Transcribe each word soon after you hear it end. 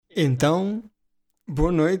Então,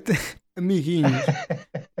 boa noite, amiguinhos.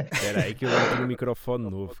 Espera aí que eu tenho um microfone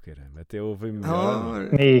novo, caramba. Até ouvem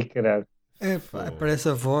melhor. Ih, caralho. Parece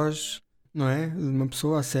a voz, não é? De uma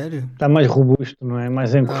pessoa a sério. Está mais robusto, não é?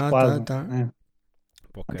 Mais encorpado. Tá. É.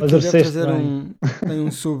 Mas deve trazer tem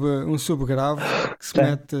um subgrave que se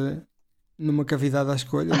mete numa cavidade à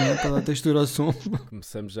escolha, não é? Para dar textura ao som.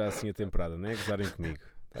 Começamos já assim a temporada, não é? Gozarem comigo.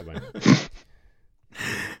 Está bem.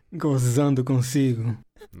 Gozando consigo.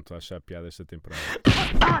 Não estou a achar piada esta temporada.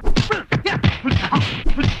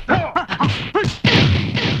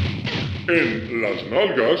 En las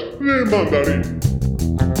nalgas de mandarín.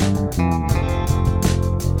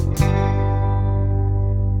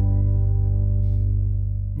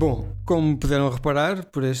 Bom, como puderam reparar,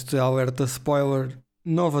 por este alerta spoiler,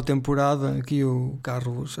 nova temporada, que o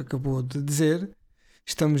Carlos acabou de dizer,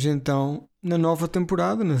 estamos então na nova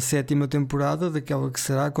temporada, na 7ª temporada, daquela que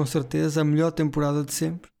será com certeza a melhor temporada de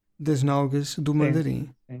sempre, das nalgas do mandarim.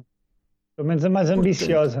 Sim. Pelo menos a mais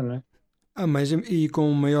ambiciosa, não é? E com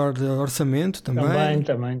um maior orçamento também.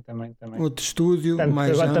 Também. Outro estúdio, Tanto mais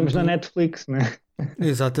agora amplo. estamos na Netflix, não é?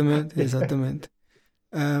 Exatamente.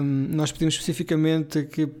 Nós pedimos especificamente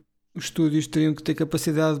que os estúdios teriam que ter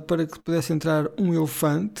capacidade para que pudesse entrar um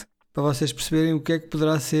elefante, para vocês perceberem o que é que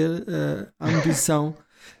poderá ser a ambição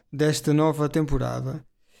desta nova temporada.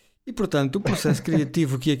 E, portanto, o processo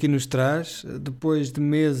criativo que aqui nos traz, depois de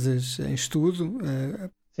meses em estudo,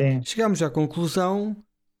 chegámos à conclusão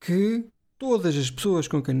que todas as pessoas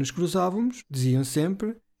com quem nos cruzávamos diziam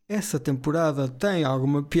sempre: essa temporada tem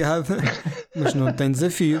alguma piada, mas não tem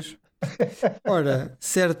desafios. Ora,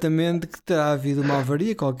 certamente que terá havido uma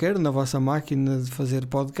avaria qualquer na vossa máquina de fazer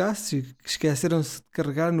podcasts e que esqueceram-se de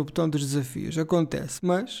carregar no botão dos desafios. Acontece,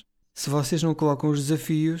 mas se vocês não colocam os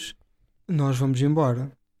desafios, nós vamos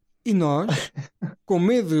embora. E nós, com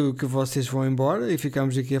medo que vocês vão embora e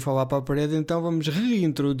ficamos aqui a falar para a parede, então vamos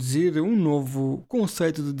reintroduzir um novo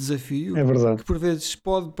conceito de desafio. É verdade. Que por vezes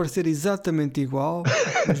pode parecer exatamente igual,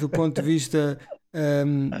 mas do ponto de vista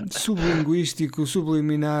sublinguístico,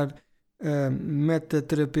 subliminar,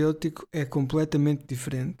 metaterapêutico, é completamente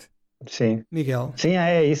diferente. Sim. Miguel. Sim,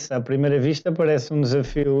 é isso. À primeira vista parece um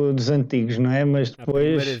desafio dos antigos, não é? Mas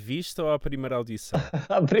depois... À primeira vista ou à primeira audição?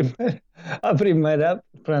 à primeira...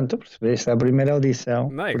 Pronto, tu percebeste, à primeira audição.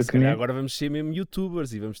 Não, é que se calhar agora vamos ser mesmo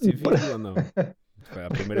youtubers e vamos ter vídeo ou não? À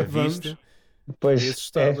primeira vista, pois esse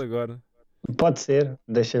estado agora. Pode ser,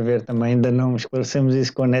 deixa ver também, ainda não esclarecemos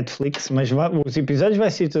isso com a Netflix, mas os episódios vai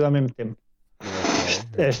ser tudo ao mesmo tempo.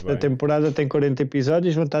 Esta temporada tem 40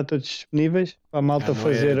 episódios, vão estar todos disponíveis para a malta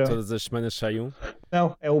fazer. Todas as semanas sai um?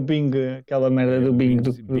 Não, é o Bing, aquela merda do Bing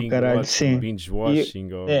do caralho. Watching, sim. Binge watching.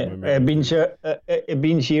 É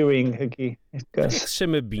binge hearing aqui. Neste caso. Por que se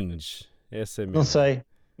chama binge? Essa não sei,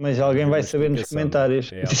 mas alguém vai saber nos comentários.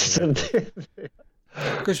 De certeza.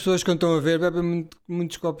 Porque as pessoas que estão a ver bebem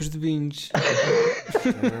muitos copos de binge.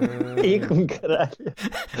 E com caralho.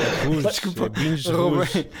 Desculpa,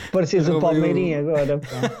 Parecias o Palmeirinho agora.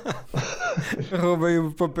 Roubei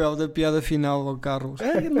o papel da piada final ao Carlos.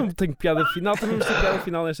 Eu não tenho piada final, também vamos ter piada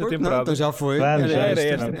final nesta temporada. Não, então já foi. Era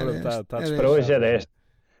esta. Para hoje era esta.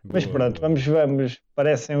 Mas pronto, vamos.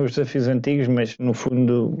 Parecem os desafios antigos, mas no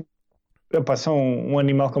fundo são um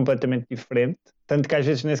animal completamente diferente. Tanto que às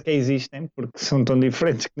vezes nem sequer existem, porque são tão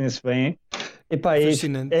diferentes que nem se veem. E pá,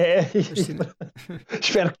 fascinante. Fascinante.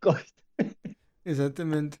 Espero que goste.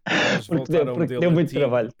 Exatamente. Porque deu muito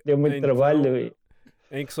trabalho. Deu muito trabalho.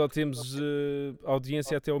 Em que só temos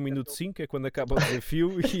audiência até ao minuto 5, é quando acaba o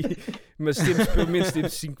desafio, mas pelo menos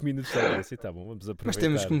temos 5 minutos de audiência. Tá bom, vamos aproveitar. Mas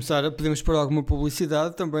temos que começar, podemos pôr alguma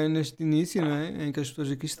publicidade também neste início, não é? Em que as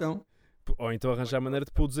pessoas aqui estão. Ou então arranjar a maneira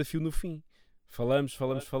de pôr o desafio no fim. Falamos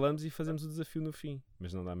e fazemos o desafio no fim.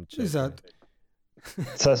 Mas não dá muito jeito. Exato.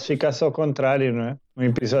 Só se ficasse ao contrário, não é? Um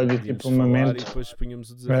episódio tipo um momento. E depois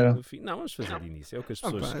punhamos o desafio no fim. Não, vamos fazer de início. É o que as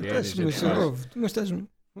pessoas querem. Mas estás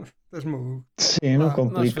maluco. Sim, não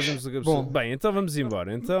compliques. Bem, então vamos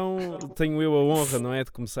embora. Então tenho eu a honra, não é?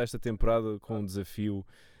 De começar esta temporada com um desafio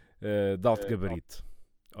de alto gabarito.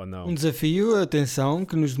 Ou não? Um desafio, atenção,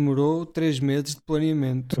 que nos demorou 3 meses de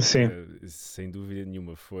planeamento. Sim. Sem dúvida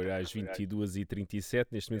nenhuma. Foi às 22h37,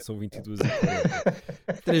 neste momento são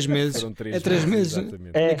 22h40. 3 meses. Foram 3 é 3 meses.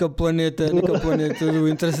 Naquele planeta do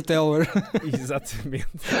Interstellar. Exatamente.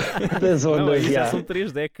 Não, já são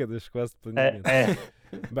 3 décadas quase de planeamento.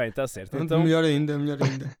 Bem, está certo. Então, melhor ainda.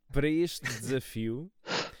 Para este desafio,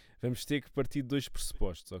 vamos ter que partir de 2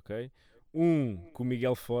 pressupostos, ok? Um, que o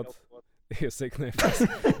Miguel fode. Eu sei que não é fácil.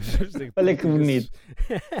 Olha que bonito.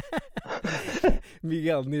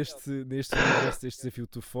 Miguel, neste universo deste desafio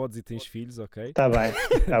tu fodes e tens filhos, ok? Está bem.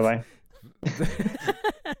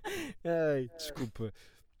 Ai, desculpa.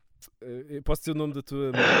 Posso dizer o nome da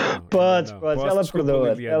tua mãe? Não, Podes, não. podes. Posso? Ela Desculpa,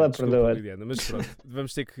 perdoa. Liliana, Ela desculpa, perdoa. Liliana, mas pronto,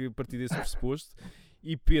 vamos ter que partir desse pressuposto.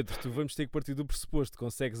 E Pedro, tu vamos ter que partir do pressuposto que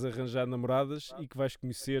consegues arranjar namoradas e que vais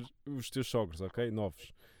conhecer os teus sogros, ok?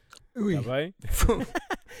 Novos. Ui. Está bem?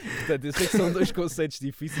 Portanto, eu sei que são dois conceitos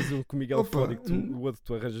difíceis, um que o Miguel Opa. fode e o outro que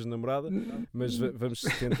tu arranjas namorada, mas vamos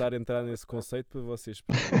tentar entrar nesse conceito para vocês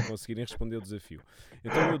conseguirem responder o desafio.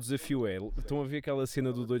 Então o meu desafio é, estão a ver aquela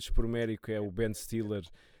cena do Doidos por Mary, que é o Ben Stiller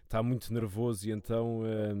está muito nervoso e então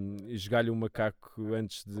esgalha o macaco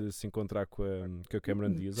antes de se encontrar com a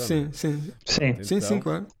Cameron Diaz? Sim. Então,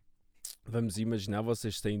 Claro. Vamos imaginar,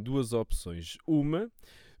 vocês têm duas opções. Uma,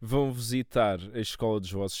 vão visitar a escola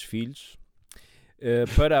dos vossos filhos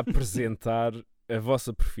para apresentar a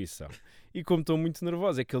vossa profissão. E como estão muito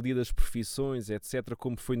nervosos, é aquele dia das profissões, etc.,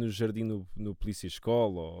 como foi no Jardim no Polícia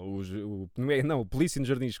Escola, ou o Polícia no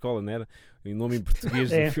Jardim Escola, não era? O nome em português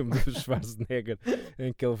do filme do Schwarzenegger,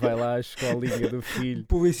 em que ele vai lá à escolinha do filho.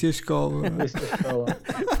 Polícia Escola.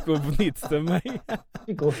 Ficou bonito também.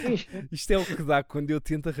 Ficou fixe. Isto é o que dá quando eu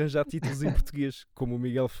tento arranjar títulos em português, como o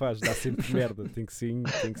Miguel faz, dá sempre merda, tem que ser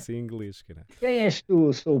em inglês, cara. Quem és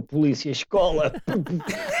tu? Sou o Polícia Escola.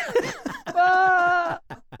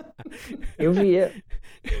 Eu via.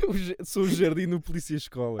 Sou o Jardim no Polícia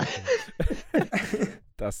Escola.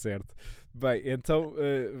 Está certo. Bem, então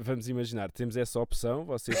vamos imaginar, temos essa opção,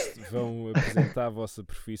 vocês vão apresentar a vossa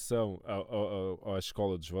profissão à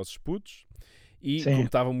escola dos vossos putos e, como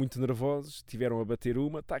estavam muito nervosos, tiveram a bater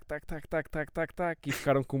uma, tac, e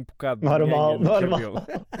ficaram com um bocado de nhenha no cabelo.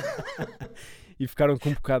 E ficaram com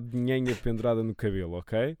um bocado de nhenha pendurada no cabelo,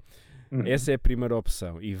 ok? Essa é a primeira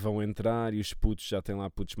opção. E vão entrar e os putos, já têm lá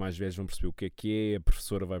putos mais velhos, vão perceber o que é, a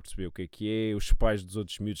professora vai perceber o que é, os pais dos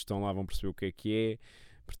outros miúdos estão lá, vão perceber o que é.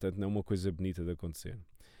 Portanto, não é uma coisa bonita de acontecer.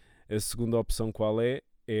 A segunda opção qual é?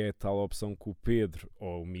 É a tal opção que o Pedro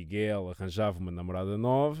ou o Miguel arranjava uma namorada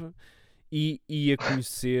nova e ia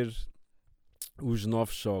conhecer os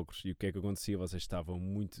novos sogros. E o que é que acontecia? Vocês estavam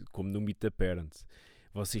muito, como no Meet the Parents,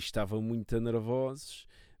 vocês estavam muito nervosos,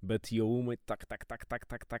 batia uma e tac.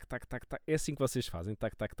 É assim que vocês fazem,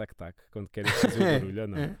 tac, quando querem fazer o barulho, ou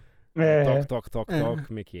não? Toque,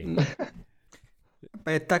 como é que é?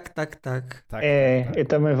 É tac. Eu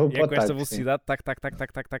também vou para o com esta tac, velocidade, tac.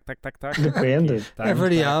 Depende. É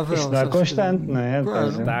variável. Isto não é constante, não é? Claro.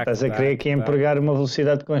 Estás a querer que empregar uma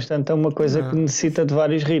velocidade constante é uma coisa que necessita de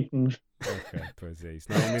vários ritmos. Ok, pois é isso.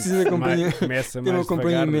 Precisa Normalmente começa ter um mais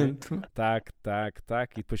devagar, acompanhamento. né? Tac,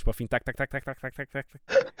 e depois para o fim, tac.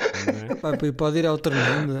 Não é? Pá, pode ir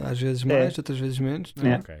alternando, às vezes mais, outras vezes menos. Não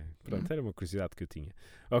é? Ok, pronto, era uma curiosidade que eu tinha.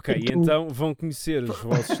 Ok, e então vão conhecer os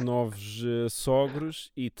vossos novos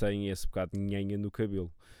sogros e têm esse bocado de nhenha no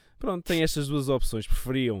cabelo. Pronto, têm estas duas opções.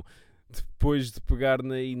 Preferiam, depois de pegar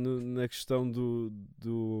na questão do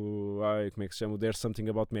como é que se chama? O There's Something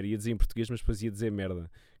About Mary. Ia dizer em português, mas depois ia dizer merda.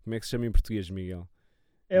 Como é que se chama em português, Miguel?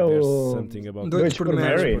 É o There's Something About Doidos por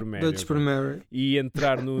Mary. Doidos por Mary. E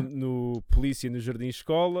entrar no Polícia no Jardim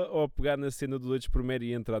Escola ou pegar na cena do Doidos por Mary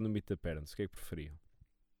e entrar no Meet the Parents? O que é que preferiam?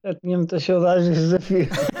 Já tinha muitas saudades desse desafio.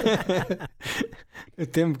 O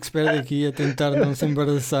tempo que se perde aqui a tentar não se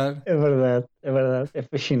embaraçar. É verdade, é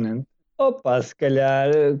fascinante. Opa, se calhar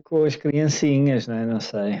com as criancinhas, não é? Não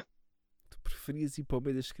sei. Tu preferias ir para o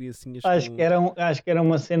meio das criancinhas? Acho que era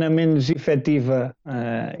uma cena menos efetiva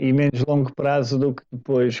e menos longo prazo do que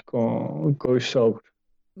depois com os sogros.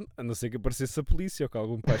 A não ser que aparecesse a polícia ou que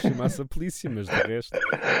algum pai chamasse a polícia, mas de resto,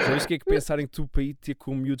 sabes o que é que pensarem que tu para ir ter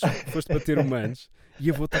com miúdos foste bater uma antes e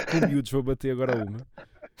eu vou estar com miúdos, vou bater agora uma?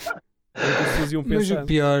 É o que as pessoas iam pensar. Mas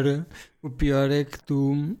o pior é que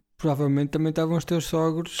tu provavelmente também estavam os teus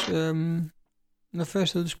sogros na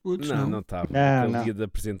festa dos putos, não? Não estava. Aquele dia de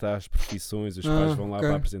apresentar as profissões, os pais vão lá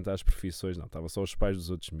para apresentar as profissões, não, estava só os pais dos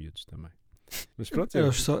outros miúdos também. Mas pronto, eu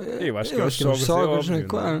acho que é os sogros, né? óbvio,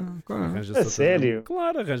 Claro. A sério?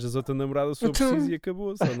 Claro, arranjas outra namorada se for preciso e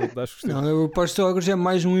acabou, só não te dás com Não, para os sogros é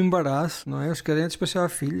mais um embaraço, não é? Eles querem despachar a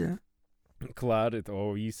filha. Claro,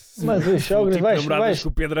 ou isso. Mas os sogros namoradas que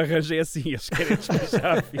o Pedro arranja é assim, eles querem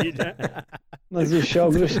despachar a filha. Mas os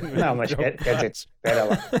sogros... Não, mas quer dizer, espera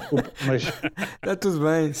lá. Mas está tudo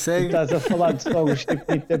bem, segue. Estás a falar de sogros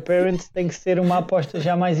tipo Meet the Parents, tem que ser uma aposta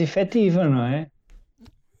já mais efetiva, não é?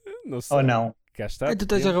 Não sei. Ou não? Cá está. Tu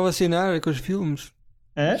estás a relacionar com os filmes.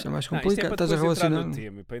 Hã? Isso é mais complicado. Estás a relacionar.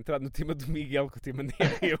 Para entrar no tema do Miguel, que o tema nem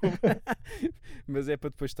é meu. Mas é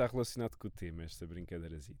para depois estar relacionado com o tema, esta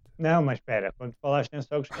brincadeirazita. Não, mas espera, quando falaste em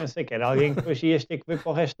sogros, pensei que era alguém que depois ias ter que ver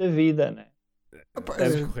para o resto da vida, não é? Opa,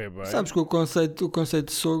 Deve correr bem. sabes que o conceito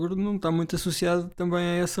de sogro não está muito associado também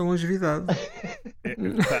a essa longevidade.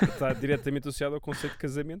 Está diretamente associado ao conceito de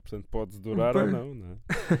casamento, portanto pode durar ou não, não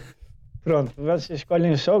é? Pronto, vocês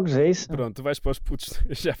escolhem os jogos, é isso? Pronto, tu vais para os putos,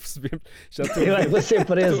 já percebemos. Já estou Eu vou ser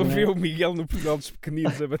preso, estou a ver né? o Miguel no Portugal dos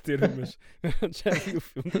Pequeninos a bater, mas já vi o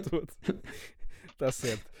filme todo. Está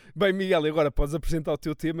certo. Bem, Miguel, agora podes apresentar o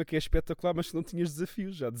teu tema que é espetacular, mas que não tinhas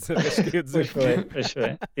desafios. Já desarrasquei a Pois desafio.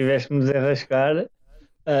 foi. Tiveste-me de desenrascar.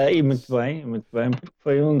 E muito bem, porque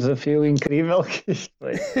foi um desafio incrível que isto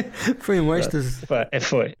foi. Foi um êxtase.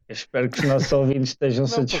 Foi. Eu espero que os nossos ouvintes estejam Não,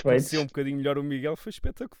 para satisfeitos. conhecer um bocadinho melhor o Miguel foi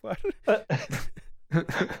espetacular.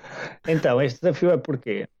 Então, este desafio é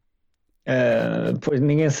porquê? Pois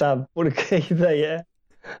ninguém sabe, porque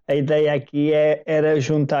a ideia aqui era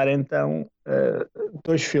juntar então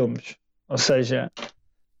dois filmes, ou seja,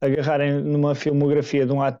 agarrarem numa filmografia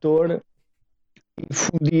de um ator e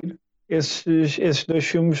fundir esses dois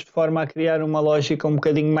filmes de forma a criar uma lógica um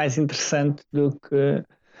bocadinho mais interessante do que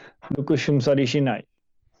os filmes originais.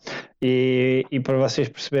 E para vocês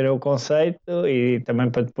perceberem o conceito e também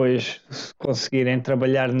para depois conseguirem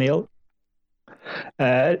trabalhar nele,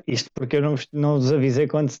 isto porque eu não vos avisei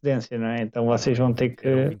com antecedência, não é? Então vocês vão ter que...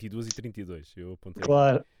 Eram 22 e 32, eu apontei.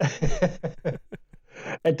 Claro.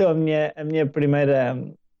 Então a minha primeira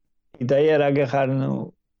ideia era agarrar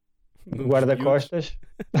no guarda-costas.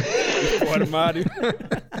 O armário.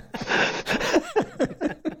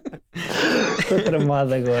 Estou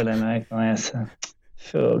tramado agora, não é? Com essa.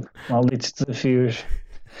 Fogo. Malditos desafios.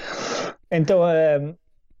 Então a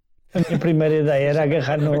minha primeira ideia era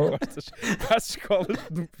agarrar no. Para as escolas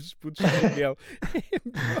dos putos de Miguel.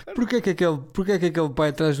 Porquê é que aquele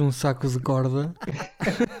pai traz um saco de corda?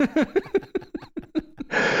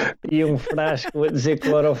 E um frasco a dizer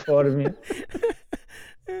clorofórmio.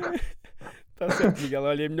 Está certo, Miguel.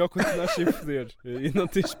 Olha, é melhor continuar sem foder. E não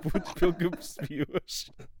tens putos, pelo que eu percebi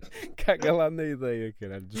hoje. Caga lá na ideia,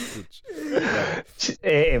 caralho, dos putos.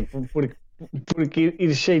 Porque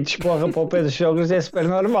ir cheio de esporra para o pé dos jogos é super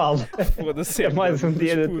normal. Foda-se, É mais um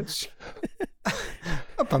dia de... putos.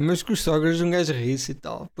 Opa, mas com os sogros um gajo ri-se e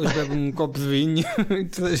tal. Depois bebe um copo de vinho e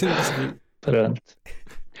toda a gente se ri. Pronto.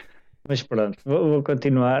 Mas pronto, vou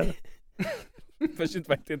continuar. A gente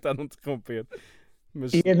vai tentar não te interromper.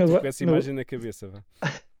 Mas E é no- com essa imagem na cabeça, vá.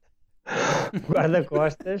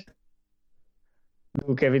 Guarda-costas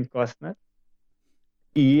do Kevin Costner.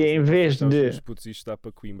 E em vez Deixar os de. meus putos ir estudar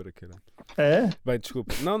para Coimbra, caralho. Hã? Bem,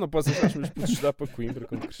 desculpa. Não posso deixar os meus putos estudar para Coimbra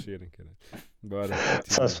quando crescerem, caralho. Bora.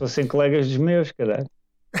 Só se fossem colegas dos meus, caralho.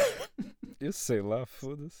 Eu sei lá,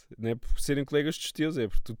 foda-se. Não é por serem colegas dos teus, é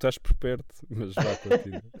porque tu estás por perto. Mas vá,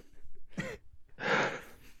 continua.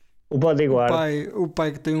 O bodyguard O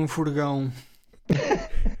pai que tem um furgão.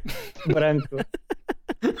 branco.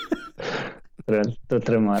 Pronto, estou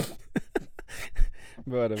tramado.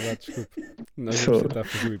 Bora, vá, desculpa. Nós Show. vamos tentar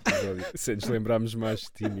fazer o episódio sem nos lembrarmos mais de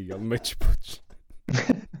ti, Miguel, no meio dos putos.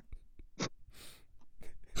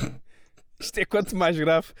 Isto é quanto mais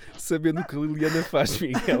grave sabendo o que a Liliana faz,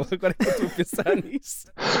 Miguel. Agora que eu estou a pensar nisso.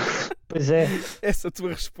 Pois é. Essa tua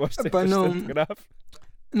resposta Epá, é bastante grave.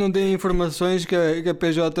 Não tem informações que a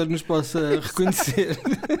PJ nos possa reconhecer.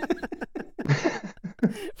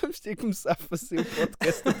 Vamos ter que começar a fazer o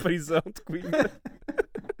podcast da prisão de Coimbra.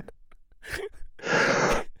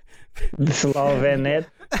 De lá o Venet.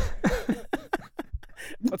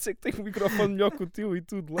 Pode ser que tenha um microfone melhor que o teu e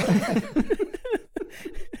tudo lá.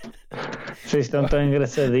 Vocês estão tão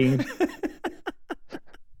engraçadinhos.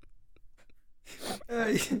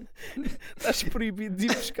 Ai, Estás proibido de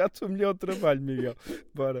ir buscar o teu melhor trabalho, Miguel.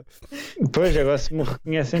 Bora. Pois, agora se me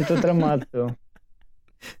reconhecem, estou tramado. Tô.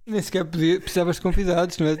 nem sequer precisavas de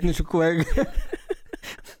convidados, não é? Tinhas o colega.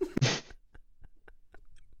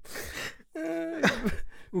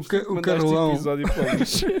 O Mandar este Carlão. episódio para o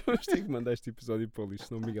lixo. Vamos ter que mandar este episódio para o lixo,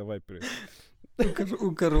 senão o Miguel vai preso.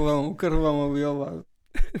 O Carlão ali ao lado.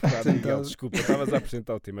 Vá, Miguel, Sentado. desculpa, estavas a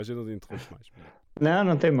apresentar o tema, mas eu não te interrompo mais.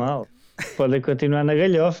 Não tem mal. Podem continuar na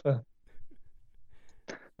galhofa.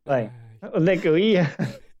 Bem, onde é que eu ia?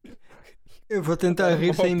 Eu vou tentar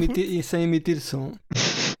rir sem emitir som.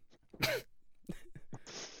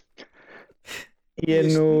 Ia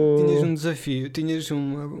Tinhas no. um desafio, tinhas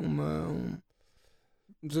um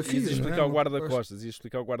desafio. Ias não é? explicar o guarda-costas, ias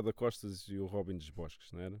explicar o guarda-costas e o Robin dos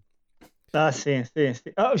Bosques, não era? Ah, sim.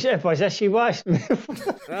 Oh, já chibaste.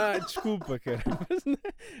 Ah, desculpa, cara. Mas não,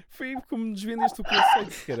 foi como nos vendeste o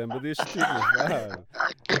conceito, caramba, deste tema. Vá.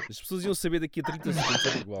 As pessoas iam saber daqui a 30 segundos,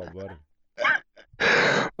 era igual, bora.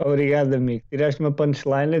 Obrigado, amigo. Tiraste uma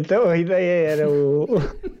punchline, então a ideia era o.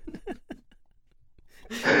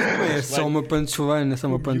 Não é só uma punchline, é só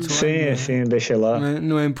uma punchline. Sim, deixa lá.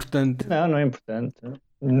 Não é importante. Não é importante.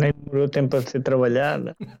 Nem demorou tempo a ser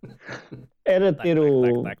trabalhada. Era ter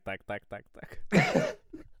o.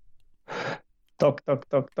 Toque, toque,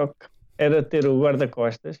 toque, toque. Era ter o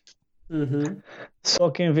guarda-costas. Só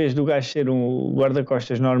que em vez do gajo ser um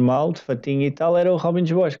guarda-costas normal, de fatinho e tal, era o Robin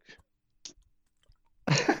dos Bosques.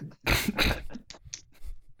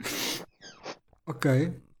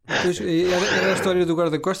 Ok. Depois, era a história do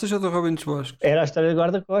guarda-costas ou do Robin dos Bosques? Era a história do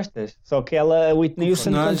guarda-costas. Só que ela, a Whitney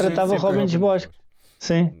Houston, contratava o Robin dos Bosques.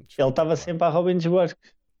 Sim, ele estava sempre a Robin dos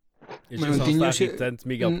Bosques. Mas não tinha tanto,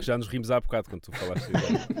 Miguel, porque já nos rimos há bocado quando tu falaste.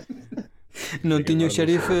 Não tinha o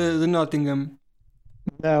xerife de Nottingham.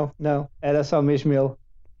 Não, era só mesmo ele.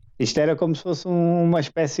 Isto era como se fosse uma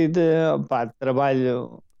espécie de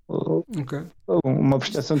trabalho, uma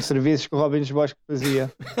prestação de serviços que o Robin dos Bosques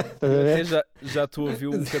fazia. Já estou a ver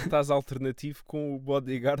um cartaz alternativo com o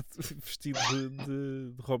bodyguard vestido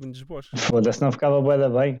de Robin dos Bosques. Foda-se, não ficava bué da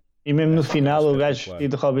bem. E mesmo no final o gajo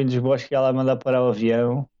vestido de Robin dos Bosques ia lá mandar parar o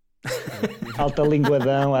avião. Alta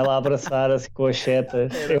linguadão, ela a abraçar-se com as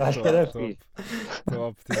setas. Eu acho que era fixe.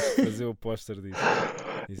 Top, tens que fazer o póster disso.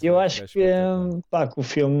 Eu acho que o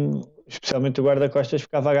filme, especialmente o guarda-costas,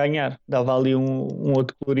 ficava a ganhar. Dava ali um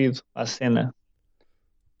outro colorido à cena.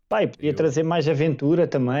 E podia trazer mais aventura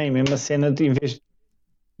também. Mesmo a cena de, em vez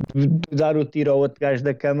de dar o tiro ao outro gajo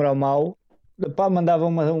da câmara ao mau, mandava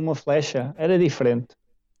uma flecha. Era diferente.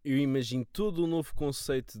 Eu imagino todo um novo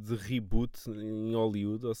conceito de reboot em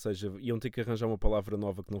Hollywood, ou seja, iam ter que arranjar uma palavra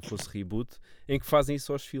nova que não fosse reboot, em que fazem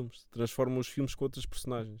isso aos filmes, transformam os filmes com outros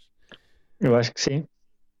personagens. Eu acho que sim.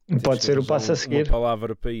 Pode ser o passo a seguir. Uma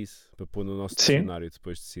palavra para isso, para pôr no nosso dicionário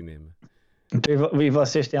depois de cinema. E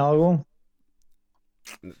vocês têm algum?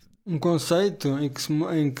 Um conceito em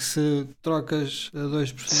que se trocas a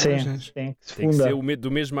dois personagens. Sim, tem que ser do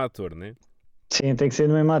mesmo ator, não é? Sim, tem que ser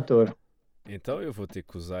do mesmo ator. Então eu vou ter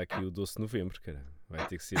que usar aqui o Doce Novembro, cara. Vai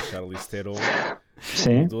ter que ser Charlize Theron.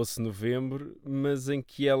 Sim. O Doce Novembro, mas em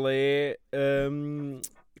que ela é... como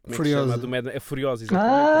Furiosa. É que se chama? É Furiosa,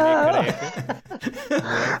 exatamente.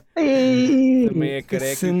 Também é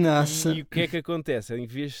careca. E o que é que acontece? Em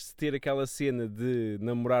vez de ter aquela cena de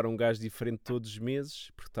namorar um gajo diferente todos os meses,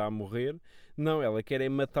 porque está a morrer, não, ela quer é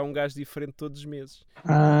matar um gajo diferente todos os meses.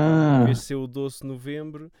 Em vez de ser o Doce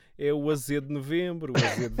Novembro, é o Azedo Novembro, o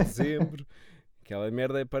Azedo Dezembro. Aquela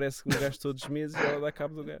merda parece que um gajo todos os meses e ela dá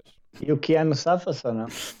cabo do gajo. E o Keanu safa-se ou não?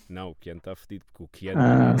 Não, o Keanu está fedido, porque o Keanu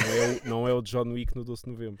não é o John Wick no 12 de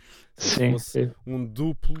Novembro. Se fosse um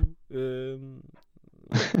duplo,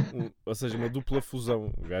 ou seja, uma dupla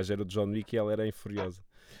fusão. O gajo era o John Wick e ela era a Furiosa.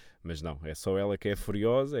 Mas não, é só ela que é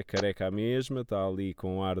furiosa, é careca a mesma, está ali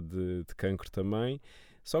com um ar de cancro também.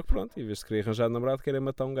 Só que pronto, em vez de querer arranjar namorado, quer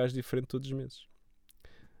matar um gajo diferente todos os meses.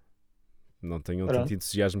 Não tenham tanto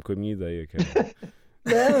entusiasmo com a minha ideia, cara.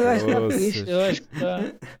 Não, eu acho que está fixe, eu acho que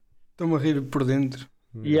está. Estou-me a rir por dentro.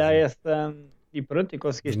 E há essa. E pronto, e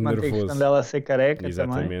conseguiste manter a questão dela ser careca.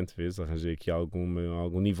 Exatamente, também. Vês? Arranjei aqui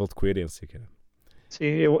algum nível de coerência, cara. Sim,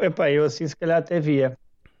 eu assim se calhar até via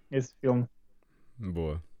esse filme.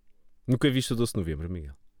 Boa. Nunca viste o 12 de Novembro,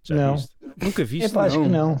 Miguel? Já não. Viste? Nunca viste? Acho que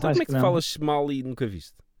não. Então como é que falas mal e nunca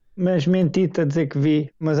viste? Mas menti-te a dizer que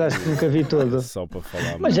vi, mas acho que nunca vi todo. Só para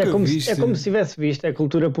falar. Mas é como se tivesse visto, é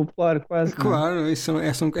cultura popular quase. Claro, isso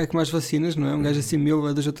é como as vacinas, não é? Um gajo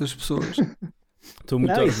assimila das outras pessoas. Estou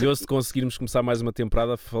muito orgulhoso de conseguirmos começar mais uma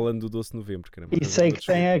temporada falando do 12 de Novembro. Caramba, e sei que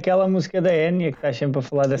tem aquela música da Enya que estás sempre a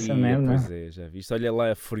falar dessa merda. Pois é, já viste. Olha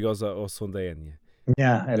lá a Furiosa ao som da Enya.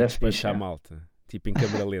 Era fixe. A malta. Tipo em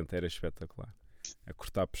câmera lenta, era espetacular. A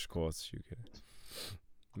cortar pescoços.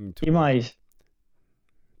 Muito e bom. Mais?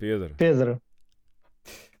 Pedro.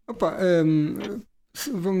 Opa,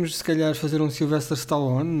 vamos se calhar fazer um Sylvester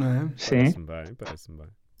Stallone, não é? Sim. Parece-me bem.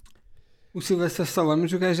 O Sylvester Stallone,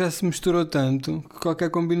 mas o gajo já se misturou tanto que qualquer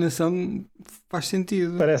combinação faz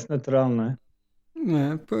sentido. Parece natural, não é?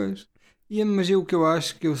 Não é? Pois. Mas o que eu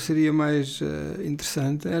acho que seria mais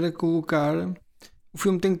interessante era colocar... O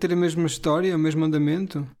filme tem que ter a mesma história, o mesmo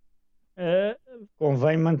andamento?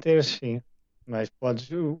 Convém manter, sim. Mas podes...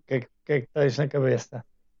 O que é que tens na cabeça?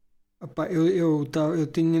 Opa, eu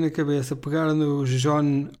tinha na cabeça pegar no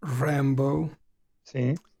John Rambo.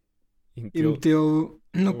 Sim. E metê-lo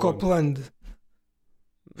no Copland.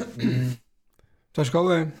 Sabes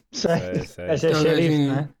qual é? Sei. É xerife,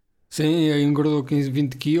 não é? Sim, engordou 15,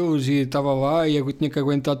 20 quilos e estava lá e eu tinha que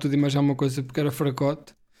aguentar tudo e mais alguma coisa porque era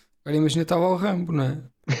fracote. Agora imagina, estava o Rambo, não é?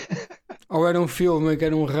 Ou era um filme que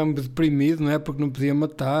era um Rambo deprimido, não é? Porque não podia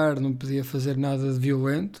matar, não podia fazer nada de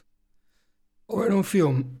violento. Ou era um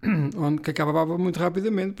filme onde que acabava muito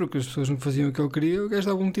rapidamente, porque as pessoas não faziam o que ele queria, o gajo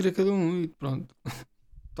dava um tiro a cada um e pronto.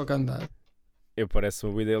 Toca a andar. Eu parece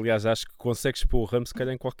uma boa ideia. Aliás, acho que consegues pôr o Rambo se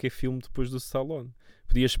calhar em qualquer filme depois do Stallone.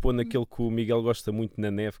 Podias pôr naquele que o Miguel gosta muito na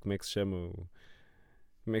neve, como é que se chama?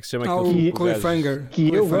 Como é que se chama aquele filme? O Cliffhanger.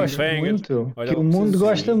 Que eu gosto Cliffhanger. muito. Olha, Que o mundo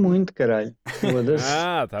gosta muito, caralho.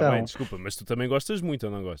 Tá Então. bem, desculpa, mas tu também gostas muito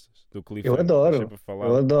ou não gostas? Do Eu Cliffhanger? adoro. Deixa para falar.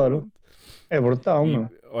 Eu adoro. É brutal, E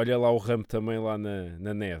mano. olha lá o Rambo também lá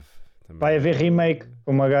na neve. Também. Vai haver remake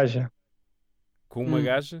com uma gaja. Com uma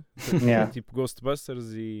gaja? Yeah. Tipo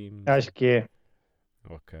Ghostbusters e... Acho que é.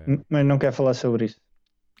 Ok. Mas não quero falar sobre isso.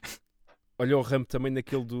 Olha o Rambo também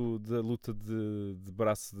naquele da luta de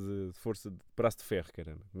braço de força, de braço de ferro,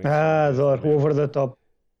 caramba. Como é que se chama? Adoro. O Over the Top.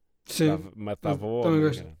 Sim. Matava o Também homem,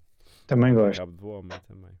 gosto. caramba. Também gosto. Cabo do homem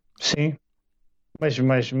também. Sim. Mas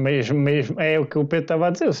mesmo é o que o Pedro estava a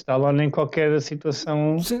dizer. Se está lá em qualquer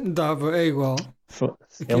situação. Sim, dava, é igual.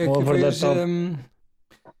 Se Que é é um que Over the fez, Top.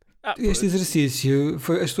 este exercício,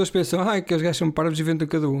 as pessoas pensam que os gajos são parvos e inventam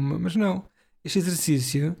cada uma, mas não. Este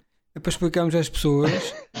exercício é para explicarmos às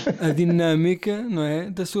pessoas a dinâmica, não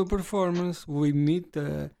é, da sua performance, o limite,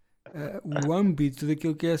 o âmbito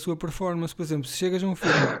daquilo que é a sua performance. Por exemplo, se chegas a um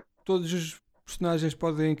filme, todos os personagens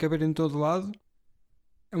podem caber em todo lado,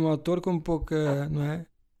 é um autor com pouca, não é,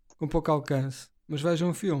 com pouco alcance. Mas veja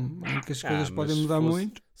um filme em que as coisas mas podem se mudar fosse-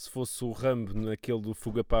 muito. Se fosse o Rambo naquele do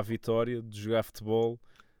Fuga para a Vitória, de jogar futebol,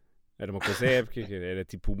 era uma coisa épica, era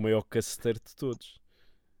tipo o maior caceteiro de todos.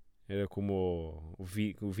 Era como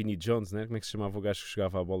o Vinnie Jones, né? Como é que se chamava o gajo que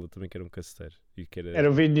jogava a bola também, que era um caceteiro? E que Era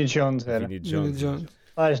o Vinnie Jones. Era. Vinnie Indiana Jones. Jones.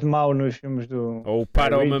 Faz de mal nos filmes do. Ou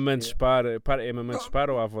para ou Ridge, mamãe yeah. dispara. É mamãe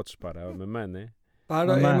dispara ou a avó dispara? A mamãe, né?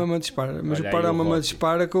 Para Mamã. é mamã dispara, mas Olha o aí para é o mamã Rocky.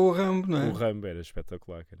 dispara com o Rambo, não é? O Rambo era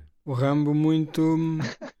espetacular, cara. O Rambo muito.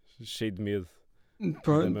 Cheio de medo.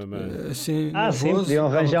 Pronto, Da mamã. assim, Sim, nervoso, podiam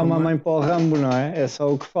estava arranjar com uma medo. mãe para o Rambo, não é? É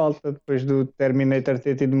só o que falta depois do Terminator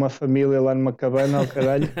ter tido uma família lá numa cabana, ao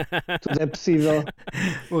caralho. Tudo é possível.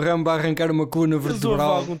 O Rambo a arrancar uma coluna Mas houve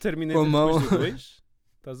vertebral. algum Terminator com a mão. depois do 2?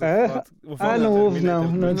 Estás a Ah? falar? Houve Não algum houve, não.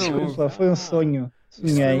 Terminator Não, depois do desculpa, dois? foi um sonho. Isso foi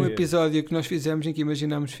um Sonhei. episódio que nós fizemos em que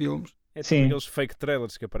imaginámos filmes. É tipo Sim. aqueles fake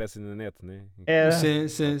trailers que aparecem na net, né? Era.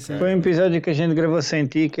 Sim. Foi um episódio que a gente gravou sem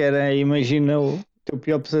ti, que era Imagina o teu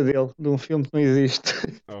pior pesadelo, de um filme que não existe.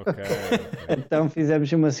 Ok. Então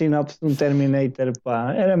fizemos uma sinopse de um Terminator,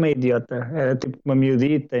 pá. Era meio idiota. Era tipo uma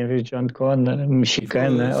miudita em vez de John Connor,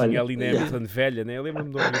 mexicana. Foda-se. Olha. Tinha ali na Hamilton velha, né? Eu lembro-me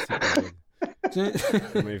de ouvir esse episódio.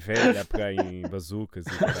 Sim. Também velha a pegar em bazucas e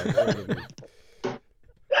caralho.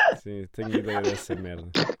 Sim, tenho ideia dessa merda.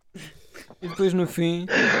 E depois no fim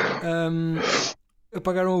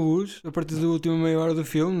apagaram a luz a partir da última meia hora do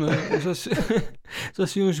filme, não é? Eu só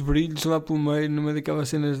se via uns brilhos lá pelo meio, no meio daquelas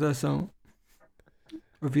cenas de ação.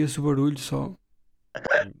 Havia-se o barulho só.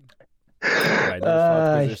 Vai, não falar de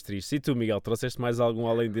Ai. coisas tristes. E tu, Miguel, trouxeste mais algum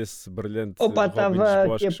além desse brilhante Opa, Robin dos estava aqui a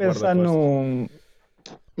Bosques, pensar guarda-costas?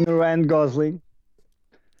 no Ryan Gosling.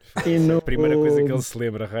 E Essa é no... a primeira coisa que ele se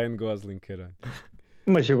lembra, Ryan Gosling, caralho.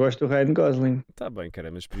 Mas eu gosto do Ryan Gosling. Tá bem,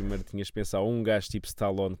 cara, mas primeiro tinhas de pensar ou um gajo tipo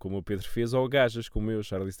Stallone, como o Pedro fez, ou gajas como eu,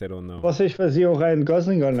 Charlize Theron ou não. Vocês faziam o Ryan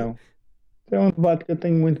Gosling ou não? É um debate que eu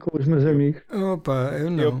tenho muito com os meus amigos. Opa, eu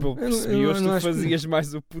não. Eu pelo que percebi, hoje tu acho que- fazias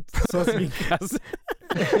mais o puto sozinho em casa.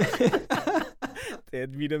 Até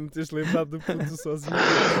admira-me teres lembrado do puto sozinho em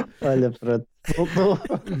casa. Olha, pronto. Voltou.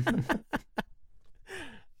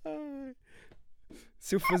 Ai.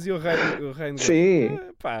 Se eu fazia o Ryan Sim.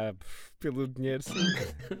 Gosling, pá, pelo dinheiro, sim.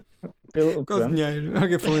 Pelo... Com o pronto. dinheiro.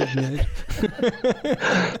 Alguém falou em dinheiro.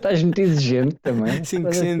 Estás muito exigente também. 5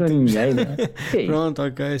 Parece cêntimos. dinheiro, não é? Que é isso? Pronto,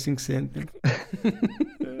 ok, 5 cêntimos.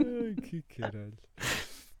 Ai, que caralho.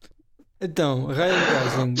 Então, Ryan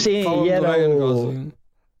Gosling. Sim, Fala-me e do era Ryan o- Gosling.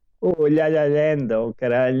 O Lhalhalenda, o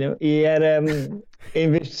caralho. E era,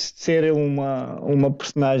 em vez de ser uma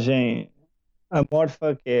personagem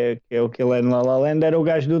amorfa, que é o que ele é no La La Land, era o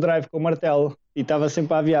gajo do Drive com o martelo. E estava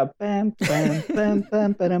sempre a aviar. Pam, pam, pam,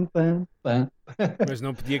 pam, param, pam, pam. Mas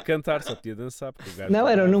não podia cantar, só podia dançar. Porque o gajo Não,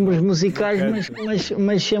 eram números musicais, não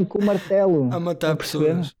mas sempre com o martelo. A matar a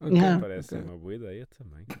perceber? pessoas. Ok, Yeah. Parece ok. uma boa ideia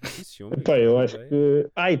também. Sim, senhor, Pá, eu boa acho ideia. que.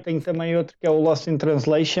 E tem também outro que é o Lost in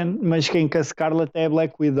Translation, mas quem com a Scarlett é a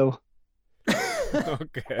Black Widow.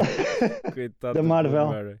 Ok. Coitado Da do Marvel.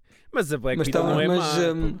 Bill Murray. Mas a Black Mas Widow tava- não é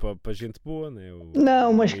mas, má, para gente boa, né?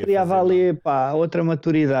 Não, mas ia criava fazer ali, pá, outra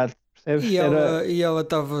maturidade. Percebes? E ela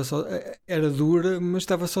estava só. Era dura, mas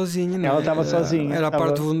estava sozinha, não é? Ela estava sozinha, Era a estava-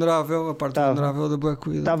 parte vulnerável, a parte Estava. vulnerável da Black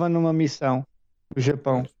Widow. Estava numa missão no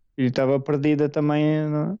Japão e estava perdida também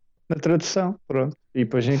na tradução. Pronto. E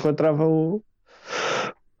depois encontrava o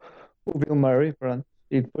Bill Murray. Pronto.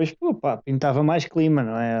 E depois, pô, pá, pintava mais clima,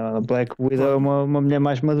 não é? A Black Widow é uma mulher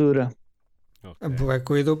mais madura. A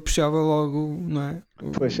Black Widow puxava logo, não é?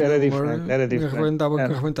 Pois, era diferente, era diferente.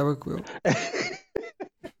 Arrebentava com ele.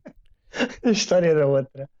 A história era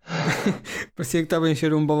outra. Parecia que estava a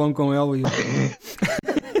encher um balão com ela e...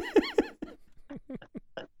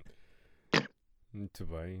 Muito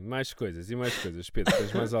bem. Mais coisas. Pedro,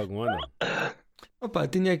 tens mais algum ou não? Opa,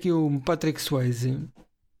 tinha aqui o Patrick Swayze.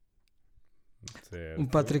 Certo. O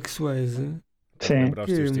Patrick Swayze. Sim. Lembrar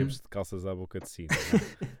os teus Que- tempos de calças à boca de sino.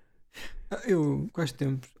 Eu, quais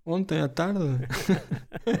tempos? Ontem à tarde?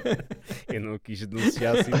 Eu não quis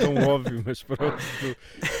denunciar assim tão óbvio, mas pronto,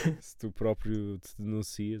 se tu próprio te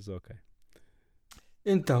denuncias, ok.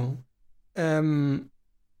 Então,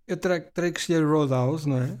 eu terei que escolher Roadhouse,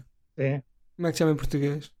 não é? Sim. Como é que se chama em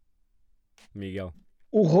português? Miguel.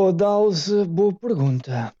 O Roadhouse, boa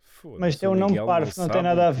pergunta. Foda-se, Mas tem o um nome Miguel parvo, não tem sabe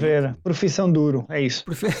nada a o ver. título. Profissão duro, é isso.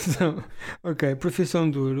 Profissão. Ok, profissão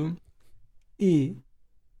duro. E.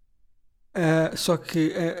 Só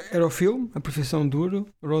que era o filme, a profissão duro,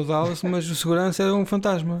 Roadhouse, mas o segurança era um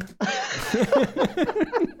fantasma.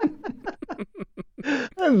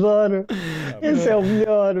 Adoro. Esse é o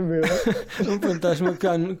melhor, meu. Um fantasma que,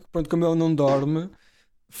 pronto, como ele não dorme,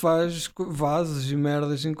 faz vasos e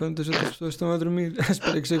merdas enquanto as outras pessoas estão a dormir.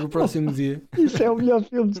 Espero que chegue o próximo dia. Isso é o melhor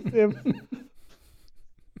filme de sempre.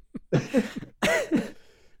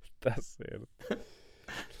 Está certo.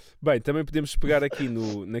 Bem, também podemos pegar aqui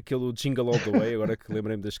naquele Jingle All The Way, agora que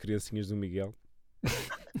lembrei-me das criancinhas do Miguel.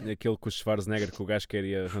 Naquele com o Schwarzenegger, que o gajo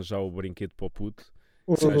queria arranjar o brinquedo para o puto.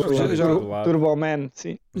 O Turbo Man,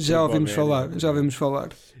 sim. Já ouvimos falar.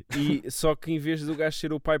 E só que em vez do gajo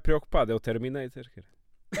ser o pai preocupado, é o Terminator, cara.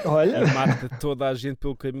 Olha, E mata toda a gente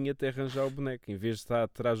pelo caminho até arranjar o boneco. Em vez de estar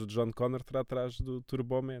atrás do John Connor, estará atrás do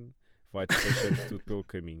Turbo Man. Vai despachando tudo pelo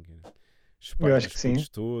caminho. Cara. Espalha Eu acho os que sim. putos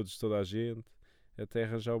todos, toda a gente, até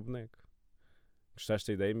arranjar o boneco. Gostaste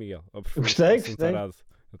da ideia, Miguel? Ou preferiste Gostei, estar gostei. tarado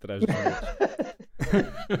atrás dos outros?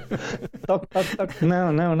 toque.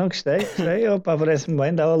 Não gostei. Opa, parece-me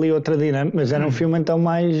bem, dava ali outra dinâmica, mas era um filme então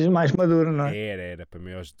mais maduro, não é? Era para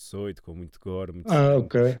maiores de 18, com muito gore, muito Ah, sangue.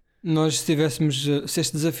 ok. Nós, se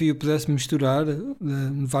este desafio pudesse misturar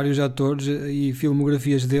vários atores e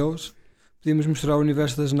filmografias deles, podíamos misturar o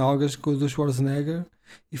universo das nalgas com o do Schwarzenegger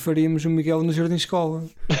e faríamos o Miguel no Jardim Escola.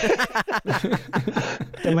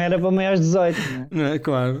 Também era para maiores de 18, não é? Não é?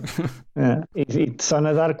 Claro. E só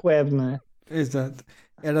na Dark Web, não é? Exato.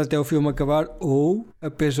 Era até o filme acabar ou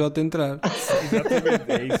a PJ entrar.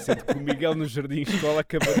 Exatamente, é isso. Sendo que o Miguel no Jardim Escola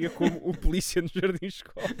acabaria como o polícia no Jardim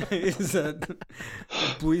Escola. Exato.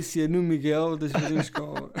 A polícia no Miguel da Jardim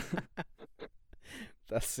Escola.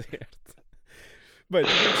 Está certo. Bem,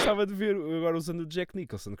 eu gostava de ver, agora usando o Jack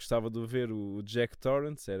Nicholson, gostava de ver o Jack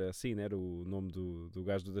Torrance, era assim, né? Era o nome do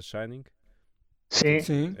gajo do The Shining. Sim.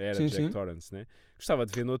 Sim, Era sim, Jack sim. Torrance, né? Gostava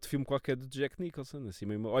de ver noutro filme qualquer do Jack Nicholson, assim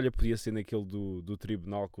mesmo. Olha, podia ser naquele do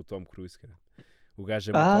Tribunal com o Tom Cruise, cara. O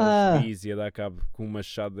gajo a matar os juízes e a dar cabo com um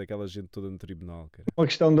machado daquela gente toda no tribunal, cara. Uma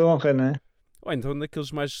questão de honra, não é? Ou então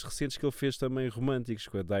naqueles mais recentes que ele fez também românticos,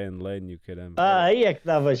 com a Diane Lane e o caramba. Aí é que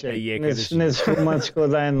dava jeito. Aí é que nesses romances com a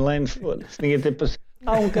Diane Lane, foda-se. Ninguém tem para.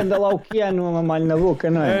 Há um que anda lá o Keanu, uma malha na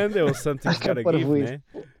boca, não é? Anda, é o Something's Acho que é Gotta para Give, ver.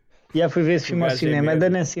 né? Já fui ver esse O filme ao gajo é cinema, é da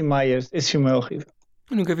merda. Nancy Myers. Esse filme é horrível.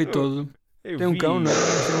 Eu nunca vi todo. Eu Tem um vi. cão, não é?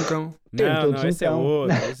 Tem um cão. Tem Não, todos não, esse é cão.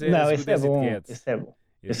 outro. Esse é Não, As esse Good é As It bom. Gets. Esse é bom.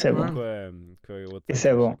 Esse Esse é é bom. com a outra Esse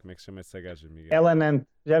é gaja. bom. Como é que se chama essa gaja, Miguel? Ellen Hunt.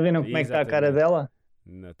 Já viram como é que está a cara Exatamente. dela?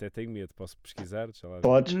 Não, até tenho medo. Posso pesquisar? Deixa lá ver.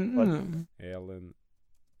 Podes. Não. Ellen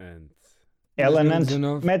Hunt. Ellen Hunt.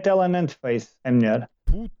 2019. Mete Ellen Hunt Face. É melhor.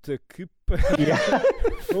 Puta que pariu.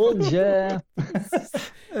 Told ya.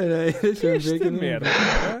 Peraí, deixa-me ver que Esta eu não- merda.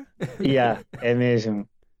 Yeah, é mesmo.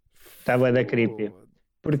 Estava da creepy.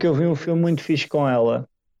 Porque eu vi um filme muito fixe com ela.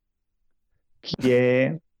 Que é.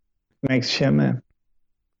 Como é que se chama?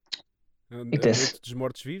 A Então, Noite dos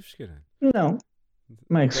Mortos-Vivos, cara. Não.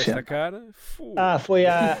 Como é que se Esta chama? cara. Fogo. Foi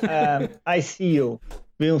a I See You.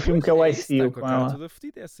 Vi um filme que é o I See You Está com com a cara ela. toda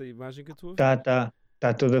fodida, essa imagem que eu estou a ver.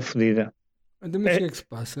 Tá toda fodida. Então, mas o que é que se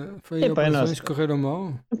passa? Foi Epá, operações nossa. que correram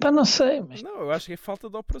mal? Epá, não sei, mas Não, eu acho que é falta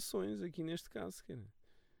de operações aqui neste caso, cara.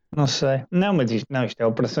 não sei. Não, mas isto é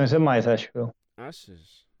operações a mais, acho eu.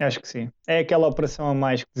 Achas? Acho que sim. É aquela operação a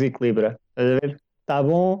mais que desequilibra. Estás a ver? Está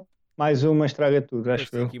bom, mais uma estraga tudo, Mas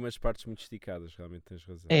acho tem eu. aqui umas partes muito esticadas, realmente tens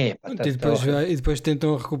razão. Pá, E depois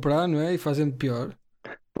tentam recuperar, não é? E fazem pior.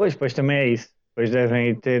 Pois também é isso. Depois devem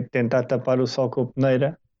ir tentar tapar o sol com a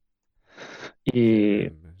peneira.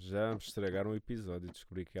 E Já me estragaram o episódio e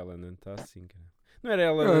descobri que ela não está assim, cara. Não era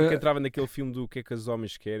ela Olha- que entrava naquele filme do que é que os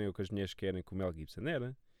homens querem ou que as mulheres querem com o Mel Gibson, não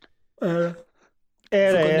era?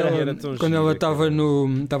 Era. Quando ela estava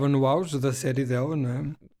no auge da série dela, não é?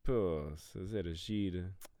 Poças, era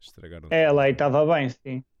gira. Estragaram. Ela aí estava bem,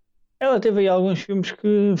 sim. Ela teve aí alguns filmes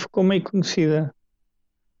que ficou meio conhecida.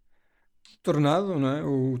 Tornado, não é?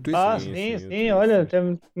 O Twister. Sim, olha, até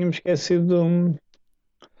me tínhamos esquecido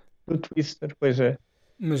do Twister, pois é.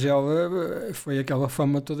 Mas ela foi aquela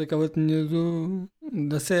fama toda que ela tinha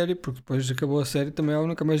da série, porque depois acabou a série também ela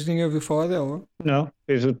nunca mais ninguém ouviu falar dela. Não,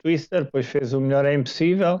 fez o Twister, depois fez o Melhor é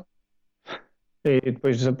Impossível e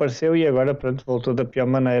depois desapareceu e agora pronto, voltou da pior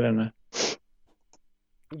maneira, não é?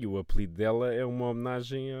 E o apelido dela é uma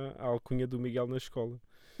homenagem à alcunha do Miguel na escola.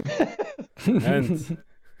 Antes.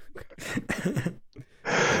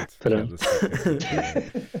 Pronto.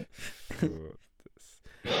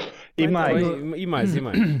 E Vai, mais? E mais? Eu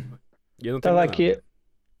não tenho Estava nada. aqui,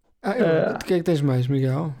 De que é que tens mais,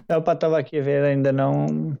 Miguel? estava aqui a ver, ainda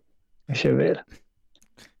não. Deixa eu ver.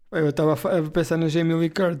 Eu estava a pensar na Jamie Lee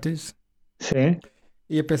Curtis. Sim.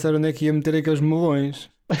 E a pensar onde é que ia meter aqueles melões.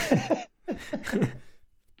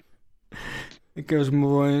 Aqueles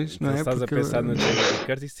melões, não é? Estás Porque a pensar na Jamie Lee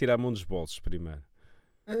Curtis, tirar a mão dos bolsos primeiro.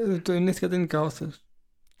 eu nem sequer tenho calças.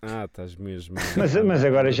 Estás mesmo. Mas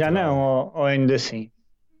agora já não, ou ainda assim.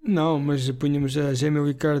 Não, mas punhamos a Jamie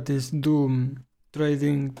Lee Curtis do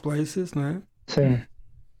Trading Places, não é? Sim.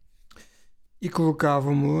 E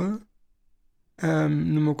colocávamos-la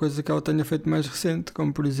numa coisa que ela tenha feito mais recente,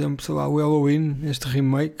 como por exemplo, sei lá, o Halloween, este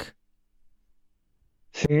remake,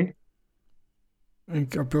 Sim. em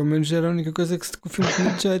que ou pelo menos era a única coisa que o filme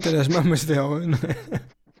tinha de jeito, era as mamas dela, não é?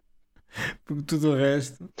 Porque tudo o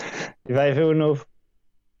resto, E vai ver o novo.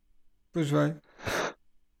 pois vai.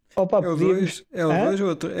 Opa, É o podíamos- 2, é o Hã?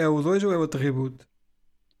 2 ou é outro reboot?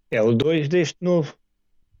 É o 2 deste novo.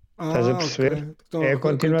 Estás a perceber? ok. Então, É a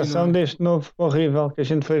continuação continuar. deste novo horrível que a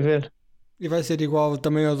gente foi ver. E vai ser igual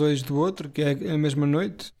também ao 2 do outro, que é a mesma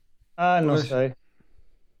noite? Não Pois. sei.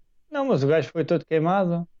 Não, mas o gajo foi todo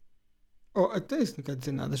queimado. Oh, até isso não quer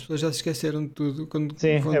dizer nada, as pessoas já se esqueceram de tudo quando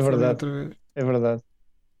Sim, quando é forem verdade. outra vez. É verdade.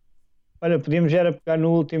 Olha, podíamos já era pegar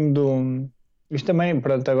no último do. Isto também,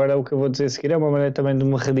 pronto, agora o que eu vou dizer a seguir é uma maneira também de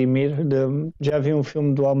me redimir. Já vi um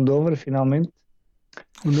filme do Almodóvar, finalmente.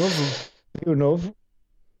 O novo? Vi o novo.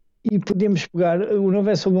 E podíamos pegar. O novo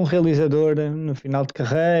é sobre um realizador no final de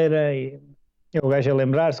carreira. E o gajo a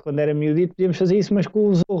lembrar-se quando era miudito. Podíamos fazer isso, mas com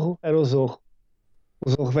o Zorro. Era o Zorro. O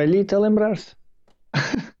Zorro velhito a lembrar-se.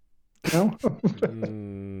 Não?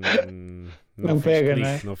 Não fiz pega, clique, não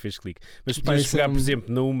é? Não fez clique. Mas Vai podias ser pegar, um- por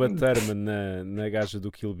exemplo, na Uma Thurman, na gaja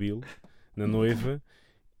do Kill Bill, na noiva,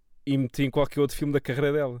 e meter em qualquer outro filme da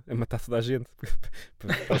carreira dela, a matar toda a gente,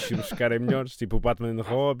 para os filmes ficarem melhores, tipo o Batman and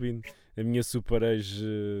Robin, a minha super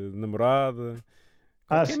ex-namorada,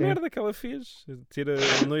 qualquer Sim. merda que ela fez, ter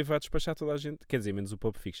a noiva a despachar toda a gente, quer dizer, menos o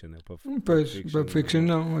Pulp Fiction, né? Pois, Pulp Fiction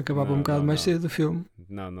não, acabava um bocado mais cedo o filme.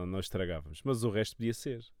 Não estragávamos, mas o resto podia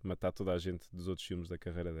ser, matar toda a gente dos outros filmes da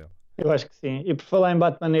carreira dela. Eu acho que sim. E por falar em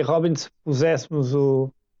Batman e Robin, se puséssemos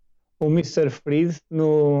o Mr. Freeze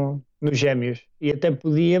no Gêmeos, e até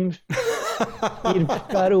podíamos ir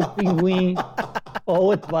buscar o Pinguim ao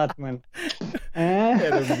outro Batman.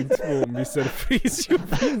 Era muito bom, Mr. Freeze e o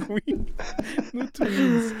Pinguim no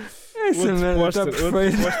Twins. Essa Outro merda está póster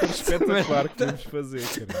perfeita. espetacular que podemos fazer,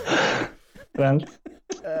 cara. Pronto.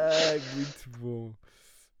 Ai, muito bom.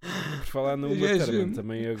 Por falar no Uma Gajo- Thurman,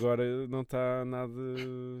 também agora não está nada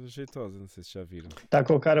jeitosa, não sei se já viram. Está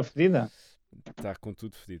com a cara fedida? Está com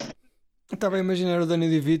tudo fedido. Estava a imaginar o Danny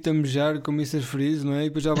DeVito a mejar com o Mr. Freeze, não é? E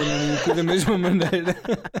depois já abandonar aqui da mesma maneira.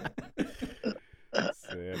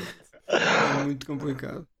 Certo. É muito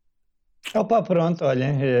complicado. Opa, pronto,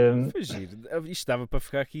 olhem. Foi giro. Isto dava para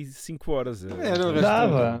ficar aqui 5 horas. Era o resto.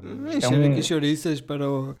 Dava. Encher É um- aqui chouriças para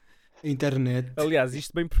a internet. Aliás,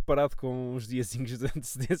 isto bem preparado com uns diazinhos de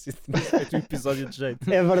antecedência, tinha feito um episódio de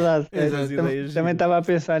jeito. É verdade. Exato. Ideias Também giras. estava a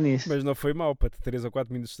pensar nisso. Mas não foi mal, para 3 ou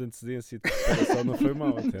 4 minutos de antecedência de preparação não foi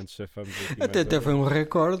mal. Até antes chafamos aqui. mais Até ou foi um menos.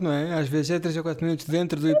 recorde, não é? Às vezes é 3 ou 4 minutos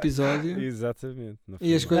dentro do episódio Exatamente. Não foi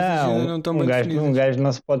e as mal. coisas ainda não estão bem um definidas. gajo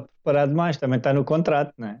não se pode preparar demais, também está no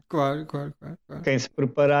contrato, não é? Claro. Quem se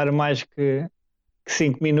preparar mais que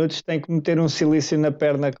 5 minutos tem que meter um silício na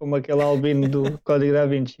perna como aquele albino do Código da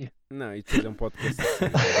Vinci. Não, e depois é um podcast assim.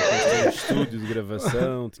 Tínhamos um estúdio de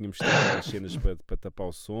gravação, tínhamos que ter as cenas para tapar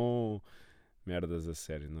o som, merdas a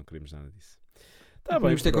sério, não queremos nada disso. Tá bem,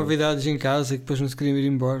 Vamos ter pronto. convidados em casa que depois não se queriam ir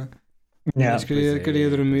embora. Yeah. Mas queria Pois é,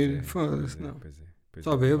 dormir. pois é, Foda-se, pois é, não. pois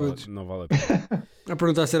Só não bêbados. Não vale a pena. A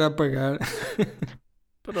perguntar se era a pagar.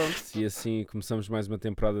 Pronto, e assim começamos mais uma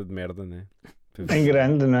temporada de merda, né? Em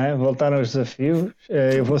grande, não é? Voltaram os desafios.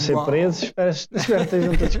 Eu vou ser Uau. preso. Espero que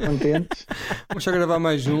estejam todos contentes. Vamos só gravar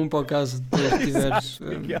mais um para o caso de tiveres.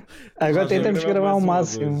 Agora tentamos gravar o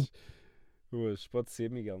mais um máximo. Hoje. Pode ser,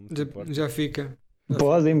 Miguel. Não te importa. Já fica.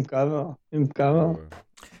 Pode, impecável. Impecável. Boa.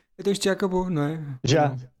 Então isto já acabou, não é?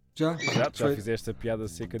 Já. Já? Já Perfeito. fizeste a piada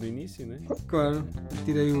seca no início, não é? Claro.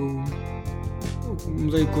 Tirei o.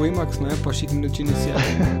 Mudei o clímax, não é? Para os 5 minutos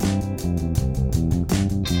iniciais.